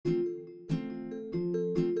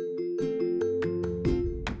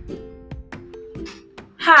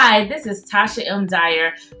Hi, this is Tasha M.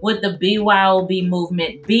 Dyer with the BYOB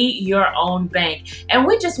movement, Be Your Own Bank. And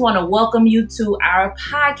we just want to welcome you to our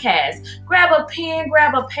podcast. Grab a pen,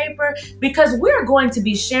 grab a paper, because we're going to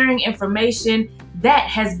be sharing information that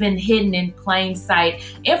has been hidden in plain sight.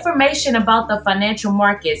 Information about the financial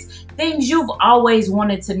markets, things you've always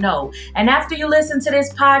wanted to know. And after you listen to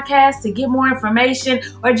this podcast, to get more information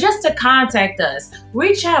or just to contact us,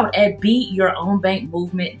 reach out at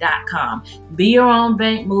BeYourOwnBankMovement.com.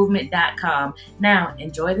 BeYourOwnBankMovement.com. Now,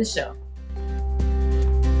 enjoy the show.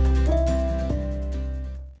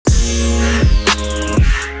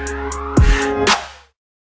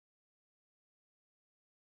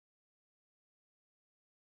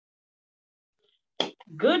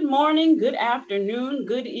 Good morning, good afternoon,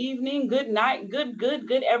 good evening, good night, good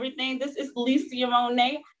everything. This is Licia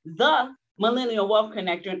Monet, the Millennial Wealth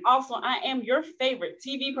Connector. And also, I am your favorite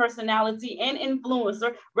TV personality and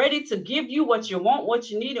influencer, ready to give you what you want,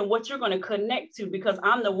 what you need, and what you're going to connect to, because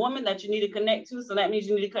I'm the woman that you need to connect to. So that means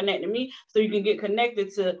you need to connect to me so you can get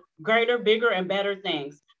connected to greater, bigger, and better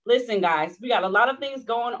things. Listen, guys, we got a lot of things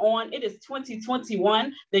going on. It is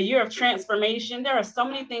 2021, the year of transformation. There are so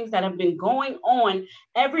many things that have been going on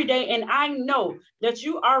every day. And I know that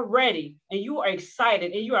you are ready and you are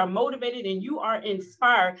excited and you are motivated and you are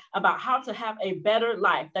inspired about how to have a better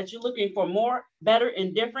life, that you're looking for more, better,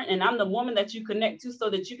 and different. And I'm the woman that you connect to so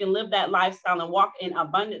that you can live that lifestyle and walk in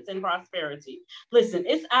abundance and prosperity. Listen,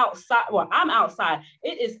 it's outside. Well, I'm outside.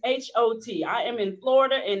 It is HOT. I am in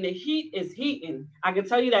Florida and the heat is heating. I can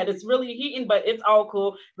tell you that it's really heating, but it's all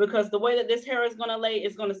cool because the way that this hair is going to lay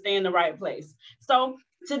is going to stay in the right place. So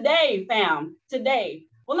today, fam,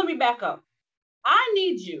 well, let me back up. I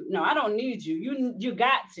need you. No, I don't need you. You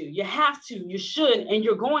got to, you have to, you should, and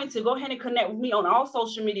you're going to go ahead and connect with me on all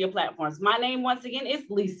social media platforms. My name, once again, is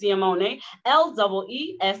Licia Monet,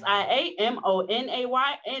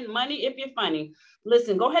 LEESIAMONAY, and money if you're funny.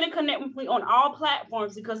 Listen, go ahead and connect with me on all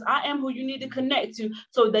platforms because I am who you need to connect to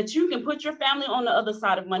so that you can put your family on the other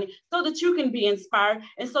side of money, so that you can be inspired,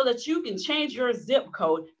 and so that you can change your zip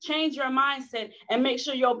code, change your mindset, and make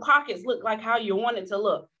sure your pockets look like how you want it to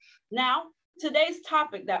look. Now, today's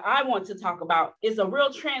topic that I want to talk about is a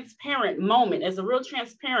real transparent moment, is a real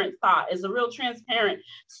transparent thought, is a real transparent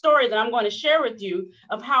story that I'm going to share with you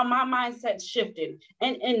of how my mindset shifted.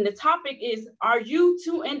 And the topic is, are you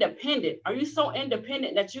too independent? Are you so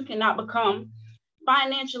independent that you cannot become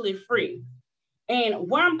financially free? And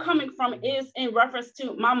where I'm coming from is in reference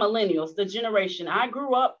to my millennials, the generation. I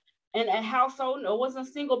grew up in a household, it wasn't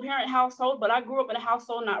a single parent household, but I grew up in a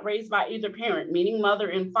household not raised by either parent, meaning mother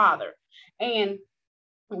and father. And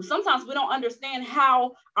sometimes we don't understand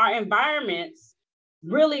how our environments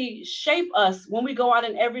really shape us when we go out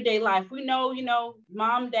in everyday life. We know,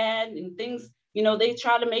 mom, dad, and things, they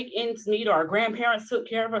try to make ends meet, or our grandparents took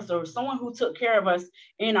care of us, or someone who took care of us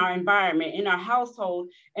in our environment, in our household.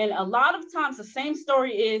 And a lot of times the same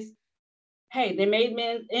story is, hey, they made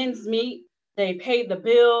ends meet, they paid the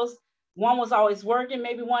bills. One was always working.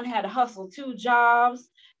 Maybe one had to hustle 2 jobs.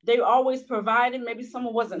 They always provided. Maybe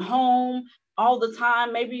someone wasn't home all the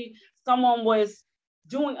time. Maybe someone was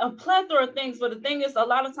doing a plethora of things. But the thing is, a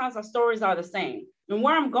lot of times our stories are the same. And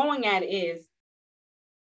where I'm going at is,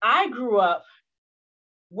 I grew up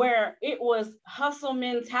where it was hustle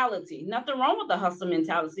mentality. Nothing wrong with the hustle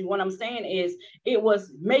mentality. What I'm saying is, it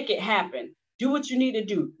was make it happen. Do what you need to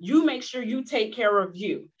do. You make sure you take care of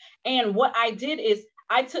you. And what I did is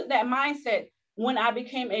I took that mindset when I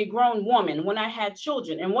became a grown woman, when I had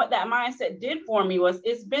children. And what that mindset did for me was,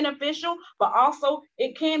 it's beneficial, but also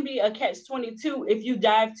it can be a catch-22 if you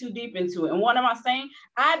dive too deep into it. And what am I saying?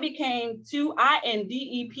 I became too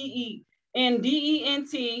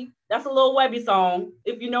independent. That's a little Webby song,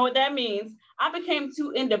 if you know what that means. I became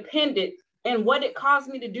too independent. And what it caused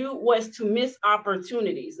me to do was to miss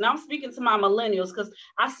opportunities. Now I'm speaking to my millennials because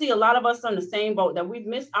I see a lot of us on the same boat, that we've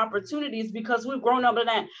missed opportunities because we've grown up in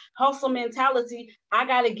that hustle mentality. I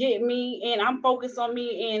got to get me, and I'm focused on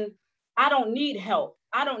me, and I don't need help.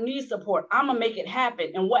 I don't need support. I'm going to make it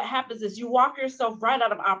happen. And what happens is you walk yourself right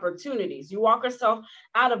out of opportunities. You walk yourself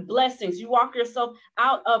out of blessings. You walk yourself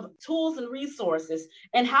out of tools and resources.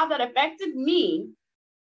 And how that affected me,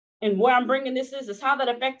 and where I'm bringing this is how that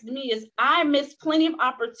affected me is, I missed plenty of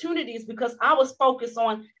opportunities because I was focused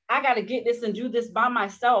on, I got to get this and do this by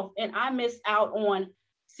myself. And I missed out on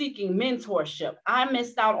seeking mentorship. I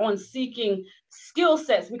missed out on seeking skill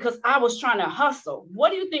sets because I was trying to hustle.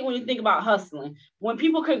 What do you think when you think about hustling? When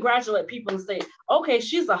people congratulate people and say, okay,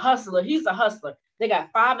 she's a hustler, he's a hustler, they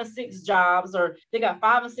got 5 and 6 jobs, or they got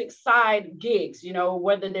 5 and 6 side gigs, you know,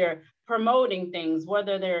 whether they're promoting things,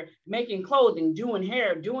 whether they're making clothing, doing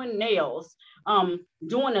hair, doing nails,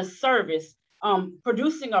 doing a service,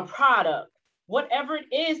 producing a product, whatever it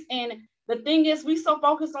is. And the thing is, we so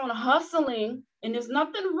focused on hustling, and there's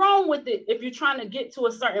nothing wrong with it if you're trying to get to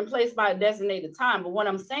a certain place by a designated time. But what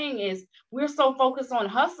I'm saying is, we're so focused on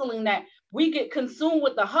hustling that we get consumed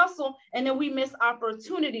with the hustle, and then we miss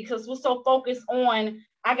opportunity because we're so focused on,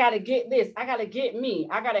 I got to get this, I got to get me,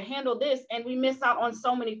 I got to handle this, and we miss out on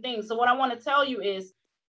so many things. So what I want to tell you is,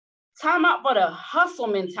 time out for the hustle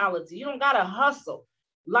mentality. You don't got to hustle.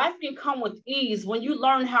 Life can come with ease when you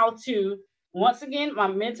learn how to, once again, my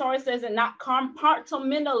mentor says it, not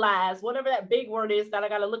compartmentalize, whatever that big word is that I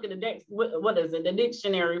got to look at the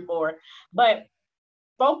dictionary for, but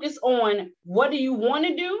focus on, what do you want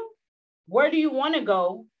to do? Where do you want to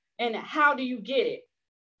go? And how do you get it?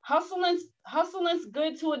 Hustling's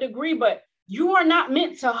good to a degree, but you are not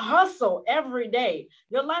meant to hustle every day.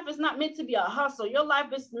 Your life is not meant to be a hustle. Your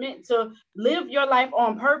life is meant to live your life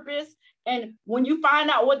on purpose. And when you find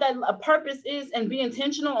out what that purpose is and be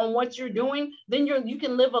intentional on what you're doing, then you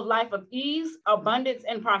can live a life of ease, abundance,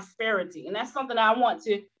 and prosperity. And that's something I want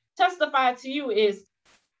to testify to you, is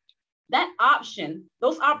that option,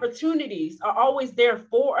 those opportunities are always there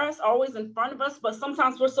for us, always in front of us. But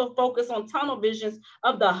sometimes we're so focused on tunnel visions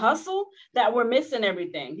of the hustle that we're missing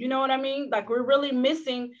everything. You know what I mean? Like, we're really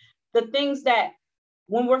missing the things that,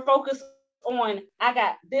 when we're focused on, I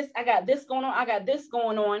got this going on, I got this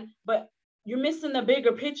going on, but you're missing the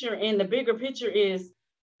bigger picture. And the bigger picture is,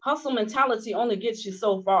 hustle mentality only gets you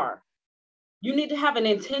so far. You need to have an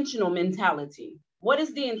intentional mentality. What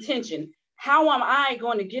is the intention? How am I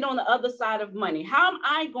going to get on the other side of money? How am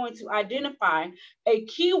I going to identify a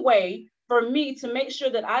key way for me to make sure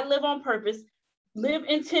that I live on purpose, live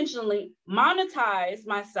intentionally, monetize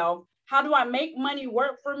myself? How do I make money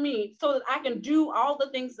work for me so that I can do all the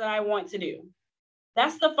things that I want to do?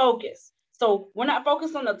 That's the focus. So we're not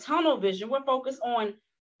focused on the tunnel vision. We're focused on,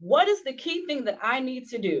 what is the key thing that I need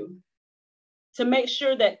to do to make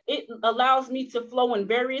sure that it allows me to flow in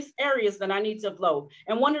various areas that I need to flow.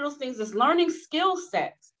 And one of those things is learning skill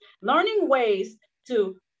sets, learning ways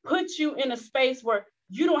to put you in a space where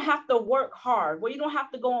you don't have to work hard, where you don't have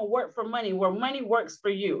to go and work for money, where money works for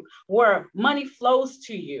you, where money flows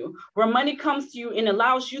to you, where money comes to you and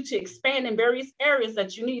allows you to expand in various areas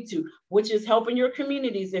that you need to, which is helping your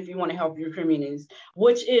communities if you want to help your communities,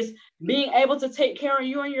 which is being able to take care of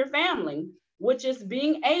you and your family, which is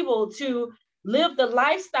being able to live the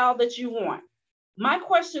lifestyle that you want. My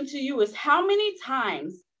question to you is, how many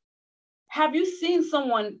times have you seen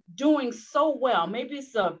someone doing so well? Maybe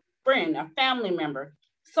it's a friend, a family member,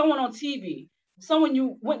 someone on TV, someone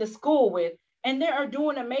you went to school with, and they are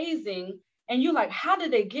doing amazing. And you're like, how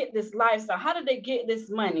did they get this lifestyle? How did they get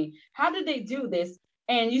this money? How did they do this?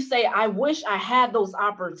 And you say, I wish I had those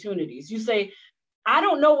opportunities. You say, I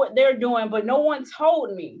don't know what they're doing, but no one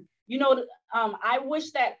told me. You know, I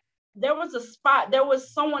wish that there was a spot, there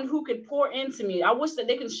was someone who could pour into me. I wish that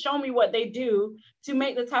they can show me what they do to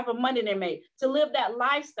make the type of money they make, to live that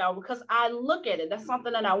lifestyle, because I look at it. That's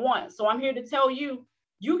something that I want. So I'm here to tell you,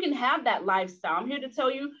 you can have that lifestyle. I'm here to tell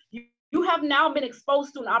you, you have now been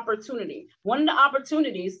exposed to an opportunity. One of the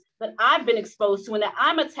opportunities that I've been exposed to and that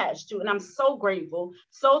I'm attached to, and I'm so grateful,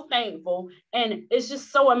 so thankful, and it's just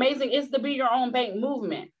so amazing, is the Be Your Own Bank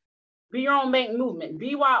movement. Be Your Own Bank movement,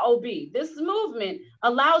 BYOB. This movement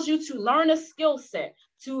allows you to learn a skill set,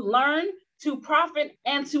 to learn, to profit,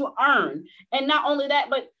 and to earn. And not only that,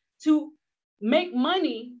 but to make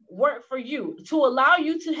money work for you, to allow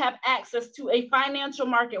you to have access to a financial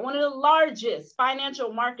market, one of the largest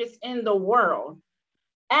financial markets in the world,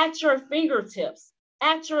 at your fingertips,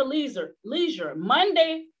 at your leisure,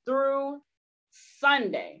 Monday through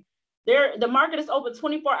Sunday. The market is open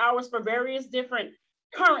 24 hours for various different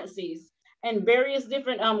currencies and various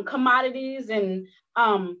different commodities and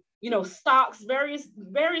stocks, various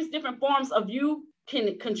different forms of, you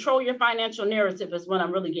can control your financial narrative, is what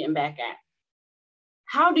I'm really getting back at.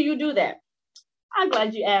 How do you do that? I'm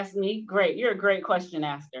glad you asked me. Great, you're a great question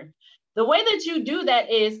asker. The way that you do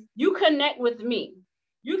that is you connect with me.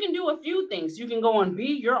 You can do a few things. You can go on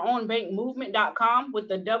BeYourOwnBankMovement.com with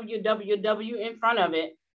the www in front of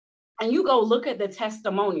it, and you go look at the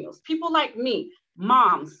testimonials. People like me,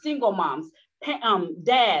 moms, single moms,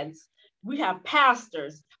 dads. We have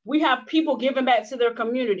pastors. We have people giving back to their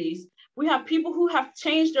communities. We have people who have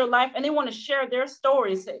changed their life and they want to share their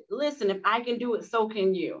story and say, listen, if I can do it, so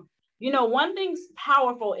can you. You know, one thing's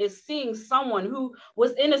powerful is seeing someone who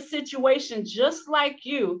was in a situation just like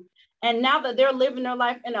you, and now that they're living their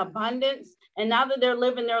life in abundance, And now that they're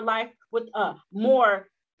living their life with a more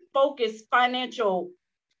focused financial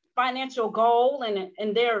goal,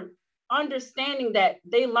 and they're understanding that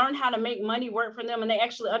they learn how to make money work for them, and they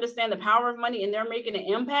actually understand the power of money, and they're making an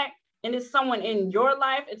impact. And it's someone in your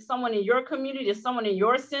life, it's someone in your community, it's someone in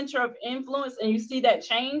your center of influence, and you see that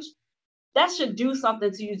change, that should do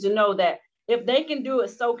something to you to know that if they can do it,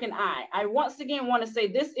 so can I. I once again want to say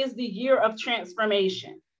this is the year of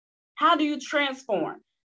transformation. How do you transform?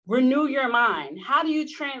 Renew your mind. How do you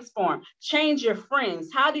transform? Change your friends.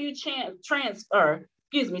 How do you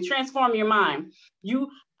transform your mind? You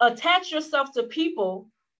attach yourself to people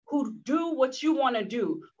who do what you want to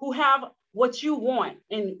do, who have what you want,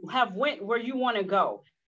 and have went where you want to go.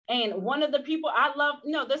 And one of the people I love,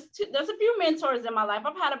 there's a few mentors in my life.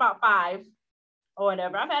 I've had about 5 or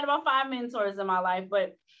whatever. I've had about 5 mentors in my life,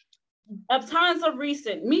 but of times of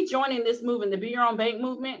recent, me joining this movement, the Be Your Own Bank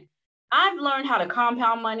movement, I've learned how to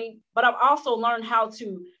compound money, but I've also learned how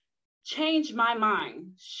to change my mind,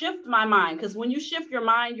 shift my mind. Because when you shift your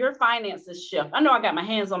mind, your finances shift. I know I got my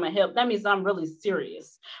hands on my hip. That means I'm really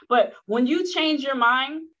serious. But when you change your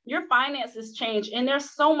mind, your finances change. And there's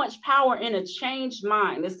so much power in a changed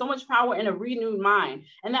mind. There's so much power in a renewed mind.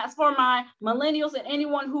 And that's for my millennials and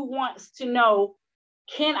anyone who wants to know,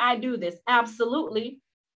 can I do this? Absolutely.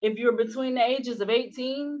 If you're between the ages of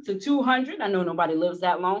 18 to 200, I know nobody lives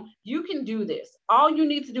that long, you can do this. All you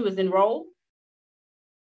need to do is enroll,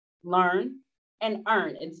 learn, and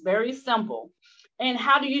earn. It's very simple. And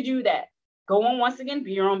how do you do that? Go on once again,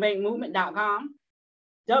 beyourownbankmovement.com.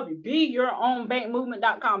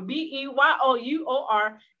 beyourownbankmovement.com.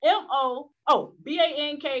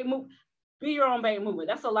 BEYOURMOBANK. Be Your Own Bank Movement.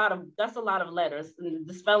 That's a lot of letters.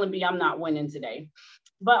 The spelling bee, I'm not winning today.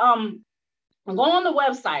 But go on the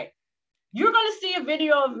website. You're going to see a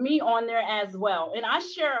video of me on there as well. And I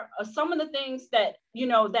share some of the things that,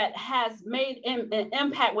 that has made an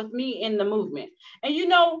impact with me in the movement. And,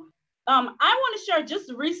 I want to share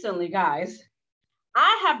just recently, guys,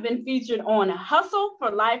 I have been featured on Hustle for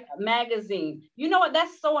Life magazine. You know what?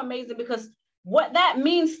 That's so amazing, because what that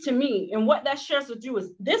means to me and what that shares with you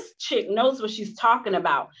is this chick knows what she's talking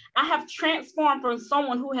about. I have transformed from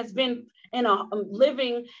someone who has been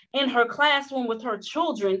living in her classroom with her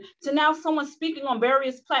children to now someone speaking on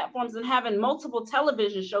various platforms and having multiple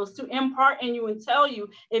television shows to impart in you and tell you,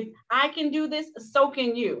 if I can do this, so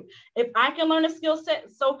can you. If I can learn a skill set,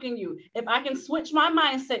 so can you. If I can switch my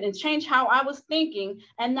mindset and change how I was thinking,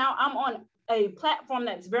 and now I'm on a platform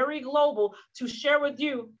that's very global to share with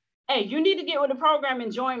you, hey, you need to get with the program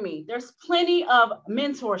and join me. There's plenty of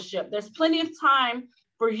mentorship. There's plenty of time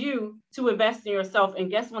for you to invest in yourself.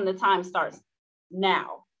 And guess when the time starts?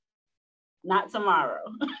 Now, not tomorrow.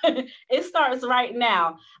 It starts right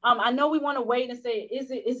now. I know we want to wait and say,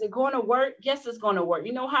 is it going to work? Yes, it's going to work.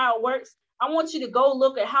 You know how it works? I want you to go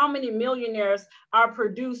look at how many millionaires are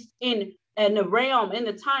produced in the realm, in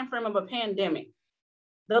the time frame of a pandemic.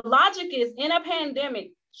 The logic is, in a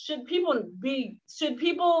pandemic, should people be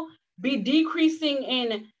decreasing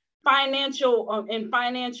in financial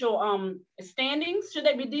standings? Should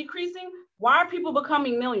they be decreasing? Why are people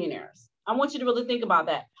becoming millionaires? I want you to really think about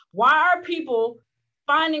that. Why are people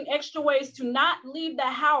finding extra ways to not leave the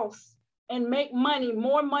house and make money,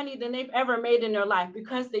 more money than they've ever made in their life?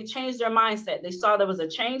 Because they changed their mindset. They saw there was a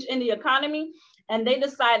change in the economy, and they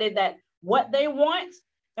decided that what they want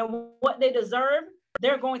and what they deserve,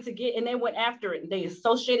 they're going to get, and they went after it. They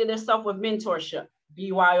associated themselves with mentorship.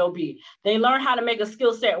 BYOB. They learn how to make a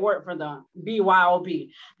skill set work for them. BYOB.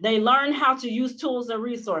 They learn how to use tools and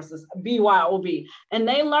resources. BYOB. And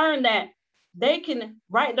they learn that they can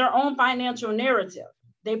write their own financial narrative.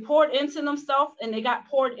 They poured into themselves and they got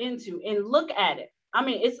poured into, and look at it. I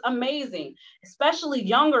mean, it's amazing, especially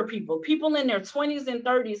younger people in their 20s and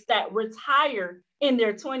 30s that retire in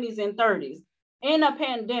their 20s and 30s in a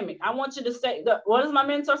pandemic. I want you to say, what does my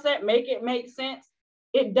mentor say? Make it make sense.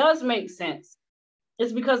 It does make sense.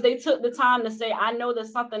 It's because they took the time to say, I know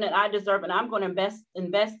there's something that I deserve, and I'm going to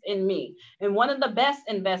invest in me. And one of the best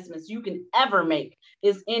investments you can ever make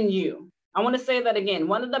is in you. I want to say that again.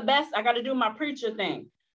 One of the best, I got to do my preacher thing.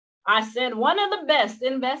 I said, one of the best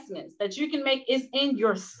investments that you can make is in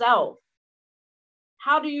yourself.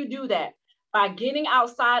 How do you do that? By getting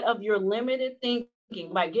outside of your limited thinking,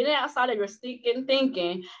 by getting outside of your stinking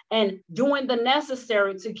thinking and doing the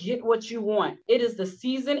necessary to get what you want. It is the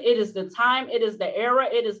season, it is the time, it is the era,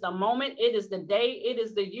 it is the moment, it is the day, it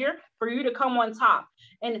is the year for you to come on top.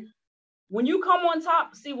 And When you come on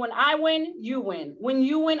top, see, when I win, you win. When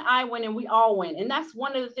you win, I win, and we all win. And that's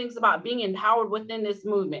one of the things about being empowered within this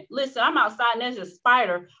movement. Listen, I'm outside and there's a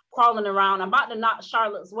spider crawling around. I'm about to knock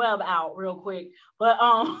Charlotte's Web out real quick. But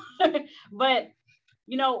but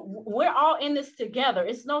you know, we're all in this together.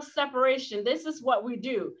 It's no separation. This is what we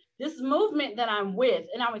do. This movement that I'm with,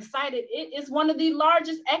 and I'm excited, it is one of the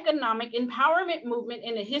largest economic empowerment movement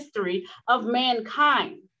in the history of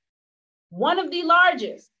mankind. One of the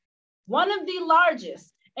largest. One of the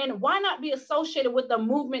largest. And why not be associated with a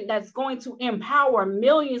movement that's going to empower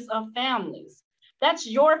millions of families? That's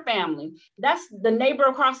your family. That's the neighbor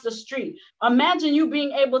across the street. Imagine you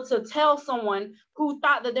being able to tell someone who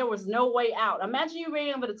thought that there was no way out. Imagine you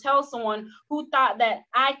being able to tell someone who thought that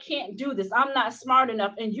I can't do this, I'm not smart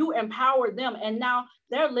enough, and you empower them. And now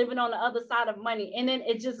they're living on the other side of money. And then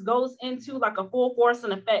it just goes into like a full force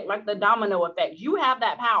and effect, like the domino effect. You have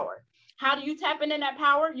that power. How do you tap into that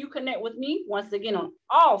power? You connect with me once again on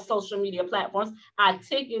all social media platforms. I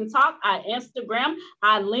TikTok, I Instagram,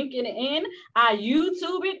 I LinkedIn, I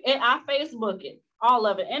YouTube it, and I Facebook it. All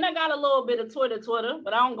of it. And I got a little bit of Twitter,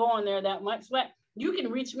 but I don't go on there that much. But you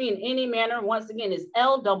can reach me in any manner. Once again, it's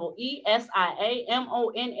LEESIAMONAY.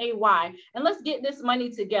 And let's get this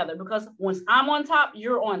money together, because once I'm on top,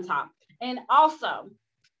 you're on top. And also,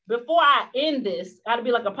 before I end this, gotta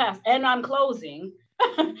be like a pass, and I'm closing.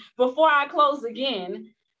 Before I close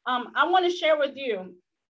again, I want to share with you,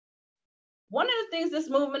 one of the things this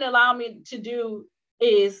movement allowed me to do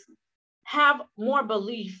is have more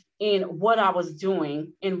belief in what I was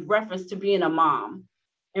doing in reference to being a mom,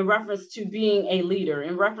 in reference to being a leader,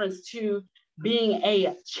 in reference to being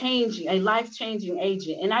a life-changing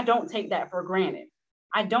agent. And I don't take that for granted.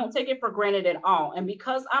 I don't take it for granted at all. And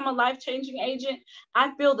because I'm a life-changing agent,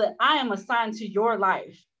 I feel that I am assigned to your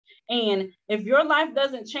life. And if your life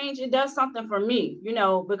doesn't change, it does something for me, you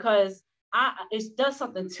know, because it does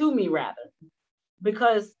something to me rather,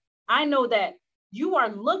 because I know that you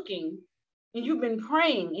are looking and you've been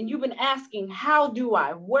praying and you've been asking,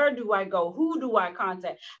 where do I go? Who do I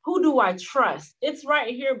contact? Who do I trust? It's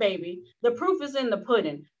right here, baby. The proof is in the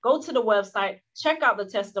pudding. Go to the website, check out the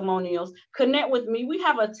testimonials, connect with me. We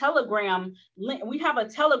have a Telegram link. We have a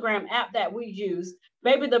Telegram app that we use.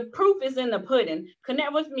 Baby, the proof is in the pudding.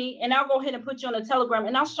 Connect with me and I'll go ahead and put you on the Telegram,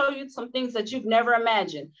 and I'll show you some things that you've never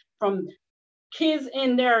imagined, from kids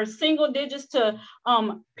in their single digits to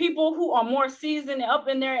people who are more seasoned, up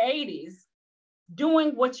in their 80s,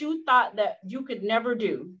 doing what you thought that you could never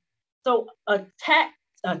do. So attach.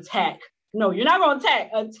 No, you're not going to attack.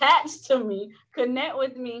 Attach to me, connect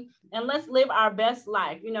with me, and let's live our best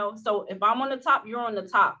life. You know, so if I'm on the top, you're on the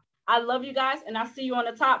top. I love you guys, and I'll see you on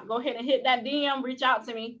the top. Go ahead and hit that DM, reach out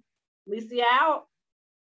to me. Lisa out.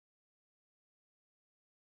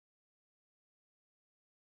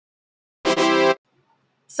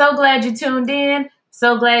 So glad you tuned in.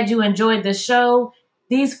 So glad you enjoyed the show.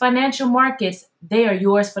 These financial markets, they are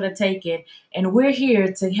yours for the taking. And we're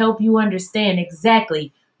here to help you understand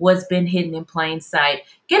exactly what's been hidden in plain sight.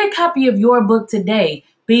 Get a copy of your book today.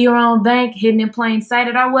 Be Your Own Bank, hidden in plain sight,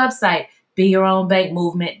 at our website,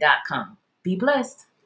 BeYourOwnBankMovement.com. Be blessed.